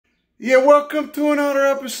Yeah, welcome to another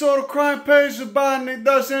episode of Crime Pays the Botany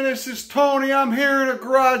Doesn't. This is Tony. I'm here in a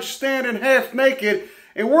garage standing half naked,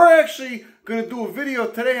 and we're actually going to do a video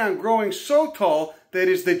today on growing Sotol, that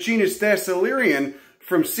is the genus Dasylirion,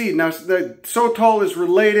 from seed. Now, the Sotol is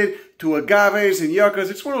related to agaves and yuccas.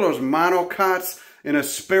 It's one of those monocots in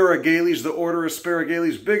Asparagales, the order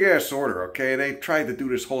Asparagales. Big ass order, okay? They tried to do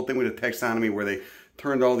this whole thing with a taxonomy where they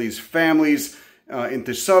turned all these families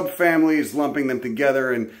into subfamilies, lumping them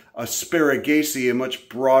together, and Asparagaceae, a much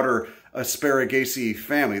broader Asparagaceae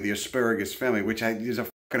family, the asparagus family, which is a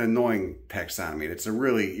fucking annoying taxonomy. It's a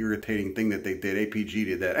really irritating thing that they did. APG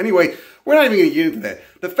did that. Anyway, we're not even going to get into that.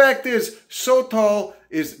 The fact is, Sotol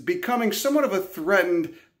is becoming somewhat of a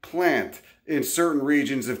threatened plant in certain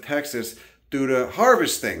regions of Texas due to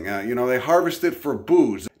harvesting. They harvest it for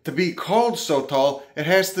booze. To be called Sotol, it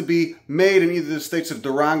has to be made in either the states of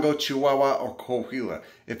Durango, Chihuahua, or Coahuila.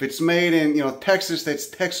 If it's made in, Texas, that's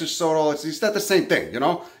Texas Sotol. It's not the same thing,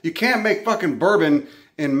 You can't make fucking bourbon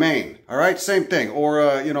in Maine, all right? Same thing. Or,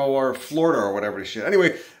 or Florida or whatever the shit.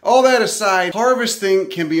 Anyway, all that aside, harvesting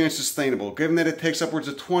can be unsustainable, given that it takes upwards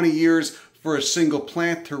of 20 years for a single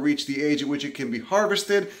plant to reach the age at which it can be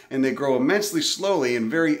harvested, and they grow immensely slowly in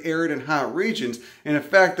very arid and hot regions. And in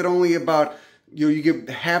fact, that only about you give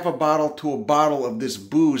half a bottle to a bottle of this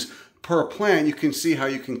booze per plant, you can see how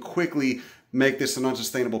you can quickly make this an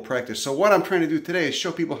unsustainable practice. So what I'm trying to do today is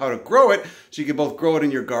show people how to grow it, so you can both grow it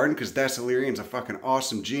in your garden, because Dasylirion is a fucking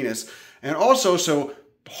awesome genus, and also so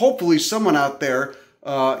hopefully someone out there,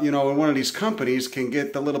 in one of these companies can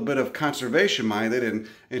get a little bit of conservation minded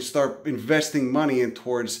and start investing money in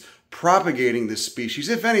towards propagating this species,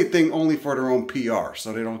 if anything, only for their own PR,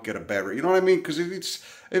 so they don't get a bad rate. You know what I mean? Because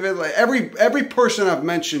every person I've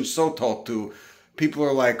mentioned Sotol to, people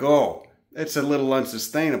are like, oh, it's a little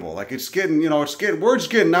unsustainable. Like it's getting, word's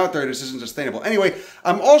getting out there. This isn't sustainable. Anyway,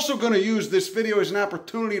 I'm also going to use this video as an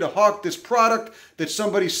opportunity to hawk this product that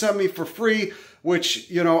somebody sent me for free, which,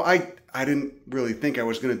 I didn't really think I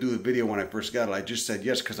was going to do the video when I first got it. I just said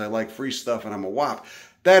yes because I like free stuff and I'm a wop.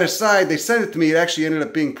 That aside, they sent it to me. It actually ended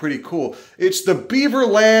up being pretty cool. It's the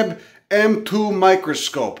beaverlab M2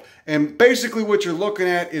 microscope. And basically what you're looking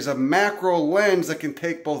at is a macro lens that can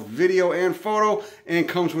take both video and photo, and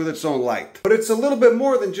comes with its own light. But it's a little bit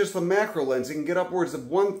more than just a macro lens. It can get upwards of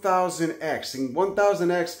 1000x. In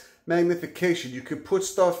 1000x magnification, you can put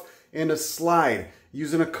stuff in a slide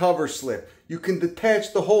using a cover slip. You can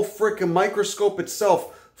detach the whole frickin' microscope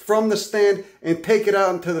itself from the stand and take it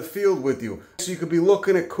out into the field with you. So you could be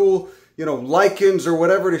looking at cool, lichens or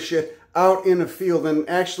whatever the shit out in the field and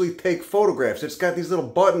actually take photographs. It's got these little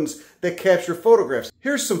buttons that capture photographs.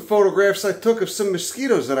 Here's some photographs I took of some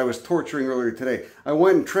mosquitoes that I was torturing earlier today. I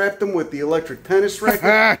went and trapped them with the electric tennis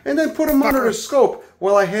racket and then put them under the scope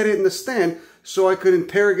while I had it in the stand so I could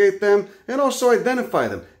interrogate them and also identify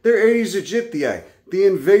them. They're Aedes aegypti, the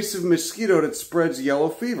invasive mosquito that spreads yellow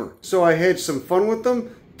fever. So I had some fun with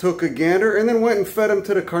them, took a gander, and then went and fed them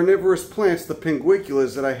to the carnivorous plants, the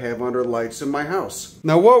pinguiculas that I have under lights in my house.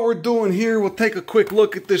 Now what we're doing here, we'll take a quick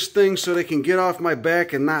look at this thing so they can get off my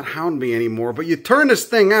back and not hound me anymore. But you turn this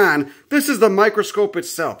thing on. This is the microscope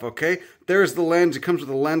itself, okay? There's the lens. It comes with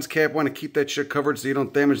a lens cap. Want to keep that shit covered so you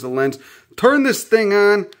don't damage the lens. Turn this thing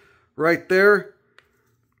on right there.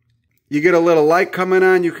 You get a little light coming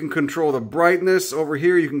on. You can control the brightness over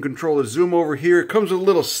here. You can control the zoom over here. It comes with a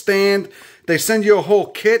little stand. They send you a whole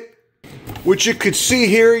kit, which you could see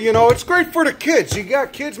here. It's great for the kids. You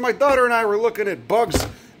got kids. My daughter and I were looking at bugs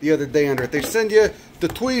the other day under it. They send you the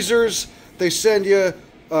tweezers. They send you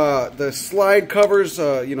the slide covers,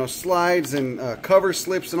 slides and cover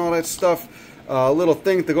slips and all that stuff. A little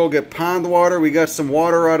thing to go get pond water. We got some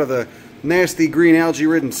water out of the nasty green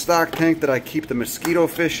algae-ridden stock tank that I keep the mosquito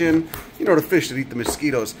fish in. The fish that eat the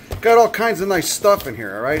mosquitoes. Got all kinds of nice stuff in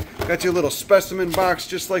here, all right? Got your little specimen box,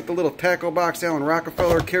 just like the little tackle box Alan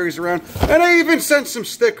Rockefeller carries around. And I even sent some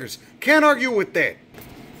stickers. Can't argue with that.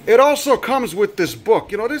 It also comes with this book.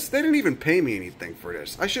 They didn't even pay me anything for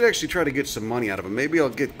this. I should actually try to get some money out of them. Maybe I'll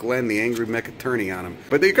get Glenn, the angry mech attorney, on him.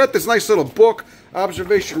 But they got this nice little book,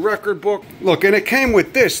 observation record book. Look, and it came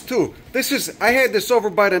with this, too. I had this over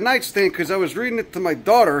by the nightstand because I was reading it to my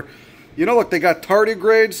daughter. Look, they got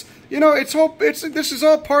tardigrades. This is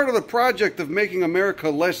all part of the project of making America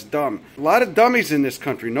less dumb. A lot of dummies in this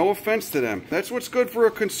country, no offense to them. That's what's good for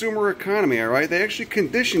a consumer economy, all right? They actually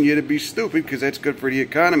condition you to be stupid because that's good for the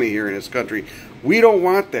economy here in this country. We don't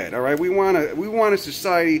want that, all right? We want a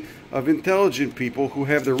society of intelligent people who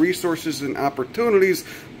have the resources and opportunities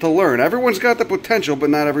to learn. Everyone's got the potential, but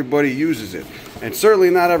not everybody uses it. And certainly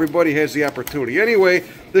not everybody has the opportunity. Anyway,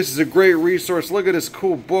 this is a great resource. Look at this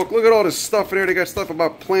cool book. Look at all this stuff in here. They got stuff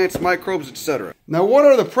about plants, microbes, etc. Now, what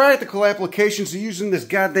are the practical applications of using this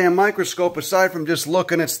goddamn microscope aside from just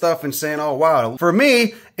looking at stuff and saying, oh, wow. For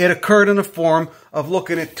me, it occurred in the form of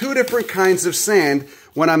looking at two different kinds of sand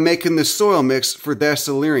when I'm making this soil mix for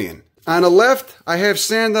Dasylirion. On the left, I have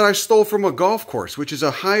sand that I stole from a golf course, which is a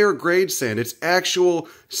higher grade sand. It's actual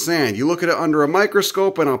sand. You look at it under a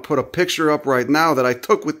microscope, and I'll put a picture up right now that I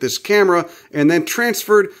took with this camera and then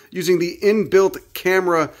transferred using the inbuilt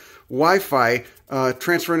camera Wi-Fi,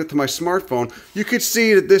 transferring it to my smartphone. You could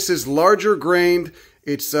see that this is larger grained.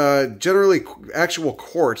 It's generally actual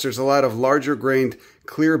quartz. There's a lot of larger grained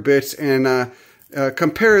clear bits. And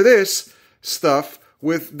compare this stuff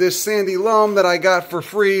with this sandy loam that I got for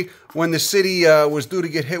free when the city was due to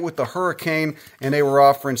get hit with the hurricane and they were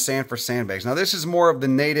offering sand for sandbags. Now, this is more of the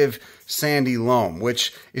native sandy loam,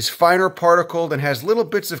 which is finer particled and has little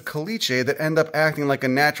bits of caliche that end up acting like a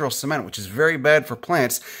natural cement, which is very bad for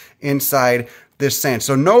plants inside this sand.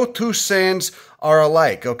 So no two sands are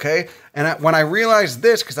alike, okay? And when I realized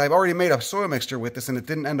this, because I've already made a soil mixture with this and it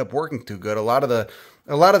didn't end up working too good, a lot of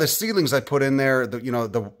the seedlings I put in there,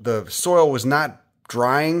 the soil was not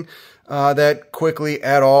drying that quickly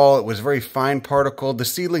at all. It was very fine particled. The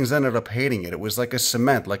seedlings ended up hating it. It was like a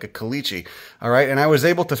cement, like a caliche. All right, and I was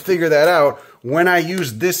able to figure that out when I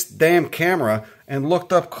used this damn camera and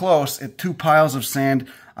looked up close at two piles of sand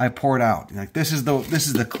I poured out. Like this is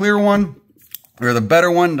the clear one, or the better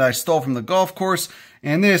one that I stole from the golf course,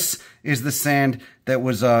 and this is the sand that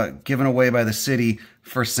was given away by the city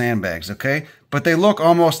for sandbags. Okay, but they look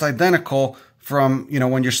almost identical from,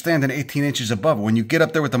 when you're standing 18 inches above it. When you get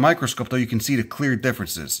up there with the microscope, though, you can see the clear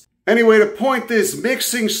differences. Anyway, the point is,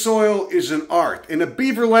 mixing soil is an art. In a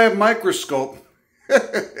beaverlab microscope,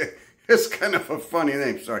 it's kind of a funny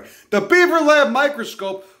name, sorry. The beaverlab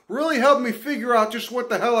microscope really helped me figure out just what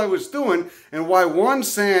the hell I was doing and why one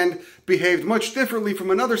sand behaved much differently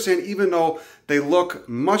from another sand, even though they look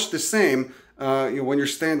much the same when you're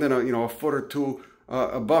standing a foot or two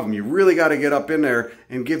above them. You really got to get up in there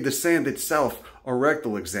and give the sand itself a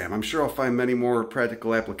rectal exam. I'm sure I'll find many more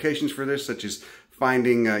practical applications for this, such as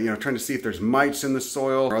finding, trying to see if there's mites in the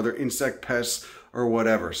soil or other insect pests or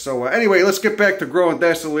whatever. So anyway, let's get back to growing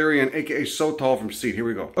Dasylirion, aka Sotol, from seed. Here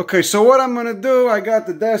we go. Okay, so what I'm going to do, I got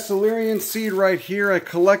the Dasylirion seed right here. I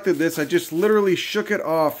collected this. I just literally shook it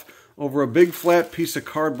off over a big flat piece of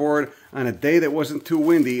cardboard on a day that wasn't too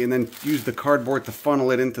windy, and then used the cardboard to funnel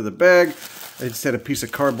it into the bag. I just had a piece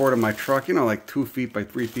of cardboard in my truck, like 2 feet by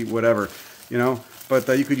 3 feet, whatever, But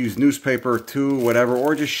you could use newspaper too, whatever,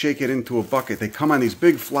 or just shake it into a bucket. They come on these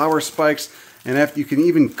big flower spikes, and after you can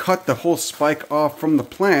even cut the whole spike off from the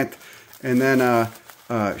plant, and then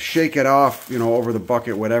shake it off, over the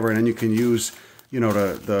bucket, whatever, and then you can use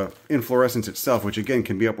the inflorescence itself, which again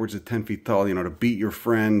can be upwards of 10 feet tall, to beat your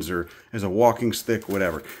friends or as a walking stick,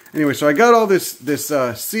 whatever. Anyway, so I got all this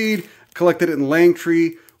seed, collected it in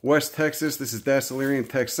Langtree, West Texas. This is Dasylirion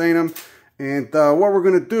texanum. And what we're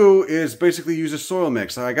going to do is basically use a soil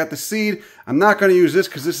mix. So I got the seed. I'm not going to use this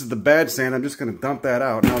because this is the bad sand. I'm just going to dump that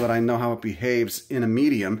out now that I know how it behaves in a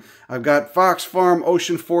medium. I've got Fox Farm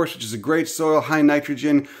Ocean Force, which is a great soil, high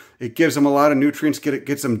nitrogen. It gives them a lot of nutrients,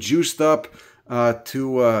 gets them juiced up.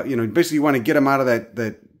 Basically you want to get them out of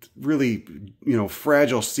that really,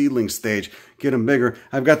 fragile seedling stage, get them bigger.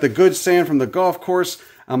 I've got the good sand from the golf course.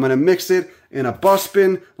 I'm going to mix it in a bus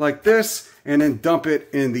bin like this and then dump it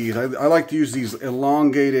in these. I like to use these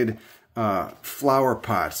elongated flower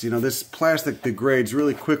pots. This plastic degrades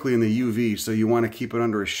really quickly in the UV, so you want to keep it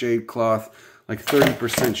under a shade cloth, like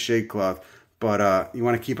 30% shade cloth. But you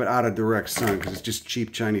want to keep it out of direct sun because it's just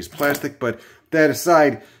cheap Chinese plastic. But that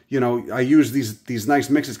aside, I use these nice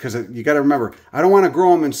mixes because you got to remember, I don't want to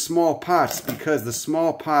grow them in small pots because the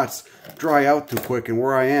small pots dry out too quick. And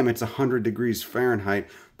where I am, it's 100 degrees Fahrenheit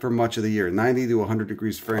for much of the year, 90 to 100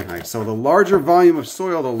 degrees Fahrenheit. So the larger volume of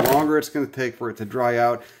soil, the longer it's going to take for it to dry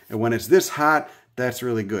out. And when it's this hot, that's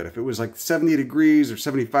really good. If it was like 70 degrees or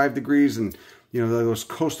 75 degrees and those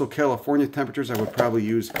coastal California temperatures, I would probably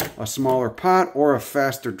use a smaller pot or a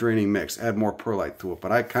faster draining mix, add more perlite to it.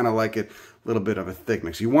 But I kind of like it a little bit of a thick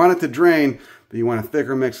mix. You want it to drain, but you want a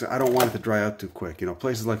thicker mix. I don't want it to dry out too quick.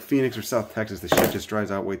 Places like Phoenix or South Texas, the shit just dries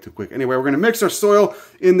out way too quick. Anyway, we're going to mix our soil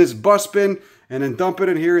in this bus bin and then dump it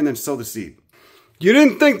in here and then sow the seed. You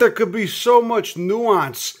didn't think there could be so much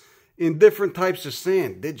nuance in different types of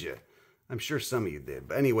sand, did you? I'm sure some of you did.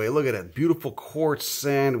 But anyway, look at that beautiful quartz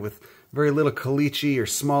sand with very little caliche or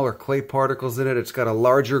smaller clay particles in it. It's got a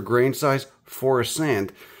larger grain size for a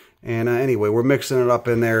sand. And anyway, we're mixing it up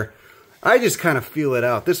in there. I just kind of feel it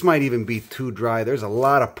out. This might even be too dry. There's a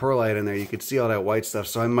lot of perlite in there. You can see all that white stuff,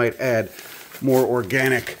 so I might add more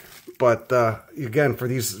organic. But again, for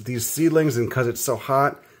these seedlings, and because it's so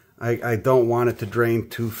hot, I don't want it to drain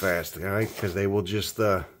too fast, all right? Because they will just,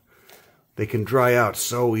 they can dry out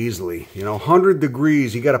so easily. You know, 100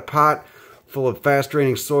 degrees, you got a pot full of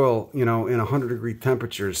fast-draining soil, you know, in 100-degree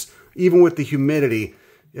temperatures. Even with the humidity,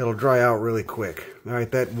 it'll dry out really quick. All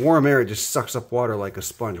right, that warm air just sucks up water like a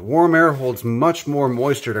sponge. Warm air holds much more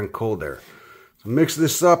moisture than cold air. So mix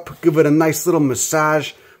this up, give it a nice little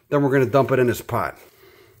massage, then we're going to dump it in this pot.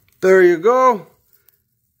 There you go.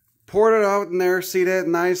 Poured it out in there, see that?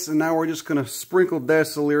 Nice. And now we're just going to sprinkle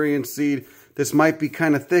Dasylirion seed. This might be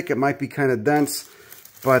kind of thick, it might be kind of dense,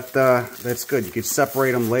 but that's good. You can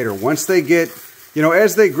separate them later. Once they get, you know,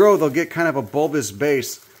 as they grow, they'll get kind of a bulbous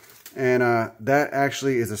base. And that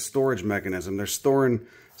actually is a storage mechanism. They're storing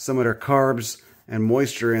some of their carbs and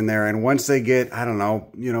moisture in there. And once they get, I don't know,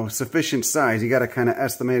 you know, sufficient size, you got to kind of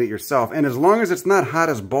estimate it yourself. And as long as it's not hot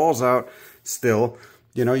as balls out still,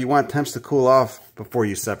 you know, you want temps to cool off before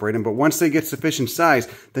you separate them. But once they get sufficient size,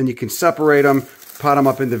 then you can separate them, pot them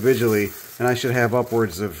up individually. And I should have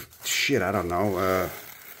upwards of, shit, I don't know,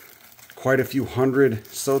 quite a few hundred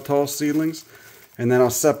Sotol seedlings. And then I'll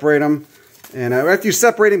separate them. And after you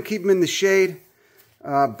separate them, keep them in the shade,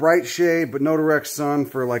 bright shade, but no direct sun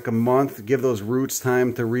for like a month. Give those roots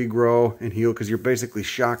time to regrow and heal, because you're basically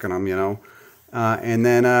shocking them, you know. And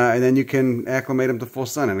then you can acclimate them to full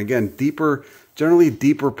sun. And again, generally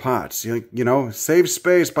deeper pots. You know, save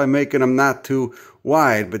space by making them not too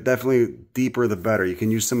wide, but definitely deeper the better. You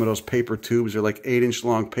can use some of those paper tubes. They're like 8-inch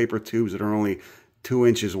long paper tubes that are only 2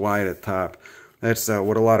 inches wide at top. That's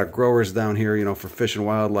what a lot of growers down here, you know, for fish and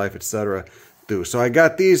wildlife, etc. do. So I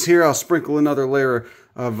got these here. I'll sprinkle another layer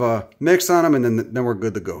of mix on them, and then we're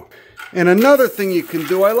good to go. And another thing you can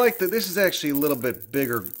do, I like that this is actually a little bit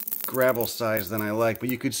bigger gravel size than I like, but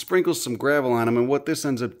you could sprinkle some gravel on them, and what this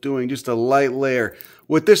ends up doing, just a light layer,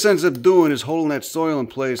 what this ends up doing is holding that soil in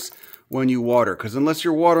place when you water. Because unless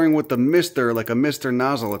you're watering with the mister, like a mister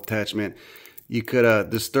nozzle attachment, you could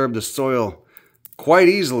disturb the soil quite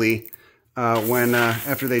easily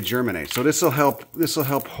after they germinate. So this will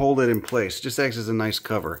help hold it in place. Just acts as a nice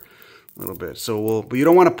cover a little bit. So but you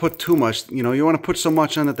don't want to put too much, you know, you want to put so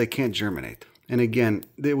much on that they can't germinate. And again,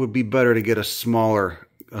 it would be better to get a smaller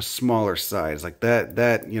size like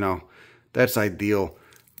that, you know, that's ideal.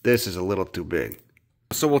 This is a little too big.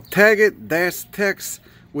 So we'll tag it, dash text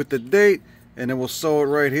with the date, and then we'll sew it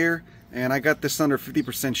right here. And I got this under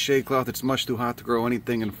 50% shade cloth. It's much too hot to grow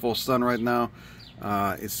anything in full sun right now.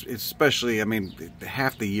 It's especially, I mean,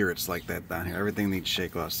 half the year it's like that down here. Everything needs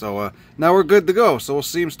shade cloth. So now we're good to go. So we'll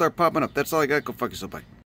see them start popping up. That's all I got. Go fuck yourself. Bye.